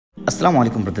Assalamu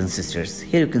alaikum brothers and sisters.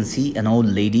 Here you can see an old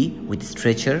lady with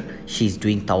stretcher. She's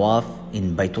doing Tawaf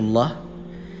in Baytullah,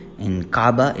 in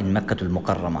Kaaba, in Mecca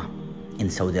al-Mukarramah,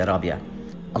 in Saudi Arabia.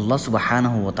 Allah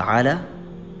subhanahu wa ta'ala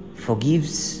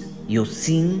forgives your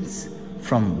sins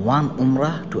from one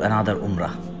umrah to another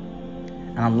umrah.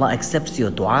 And Allah accepts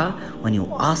your dua when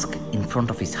you ask in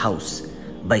front of His house,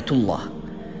 Baytullah.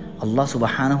 Allah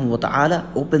subhanahu wa ta'ala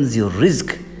opens your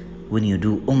rizq when you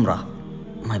do umrah.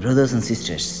 My brothers and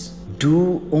sisters,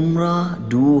 do umrah,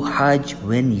 do hajj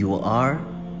when you are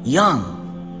young.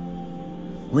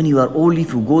 When you are old,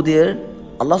 if you go there,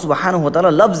 Allah subhanahu wa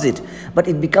ta'ala loves it. But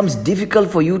it becomes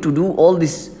difficult for you to do all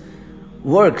these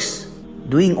works.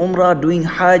 Doing umrah, doing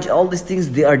hajj, all these things,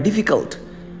 they are difficult.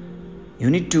 You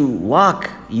need to walk,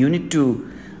 you need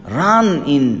to run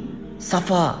in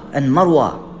Safa and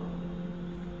Marwa.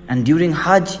 And during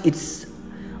hajj, it's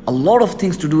a lot of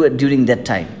things to do during that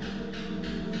time.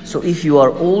 So if you are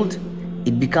old,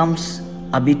 it becomes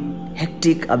a bit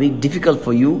hectic, a bit difficult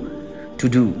for you to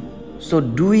do. So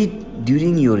do it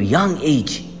during your young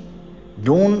age.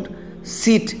 Don't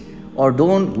sit or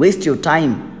don't waste your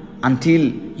time until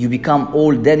you become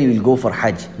old, then you will go for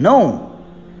hajj. No.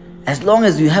 As long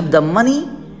as you have the money,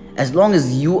 as long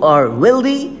as you are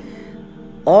wealthy,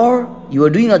 or you are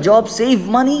doing a job, save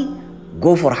money,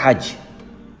 go for hajj.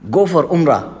 Go for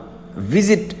umrah.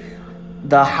 Visit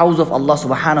the house of Allah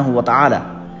subhanahu wa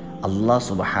ta'ala. Allah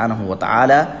subhanahu wa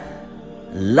ta'ala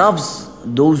loves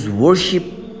those worship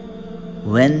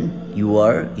when you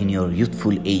are in your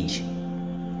youthful age.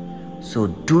 So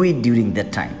do it during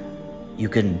that time. You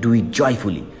can do it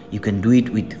joyfully. You can do it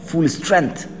with full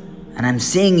strength. And I'm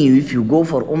saying you, if you go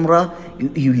for umrah,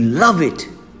 you love it.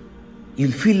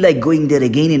 You'll feel like going there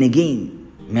again and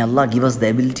again. May Allah give us the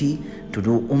ability to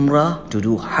do umrah, to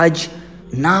do hajj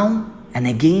now and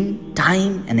again,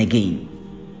 time and again.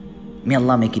 May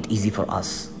Allah make it easy for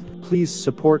us. Please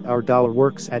support our dawah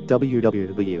works at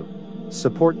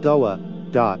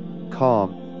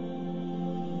www.supportdawah.com.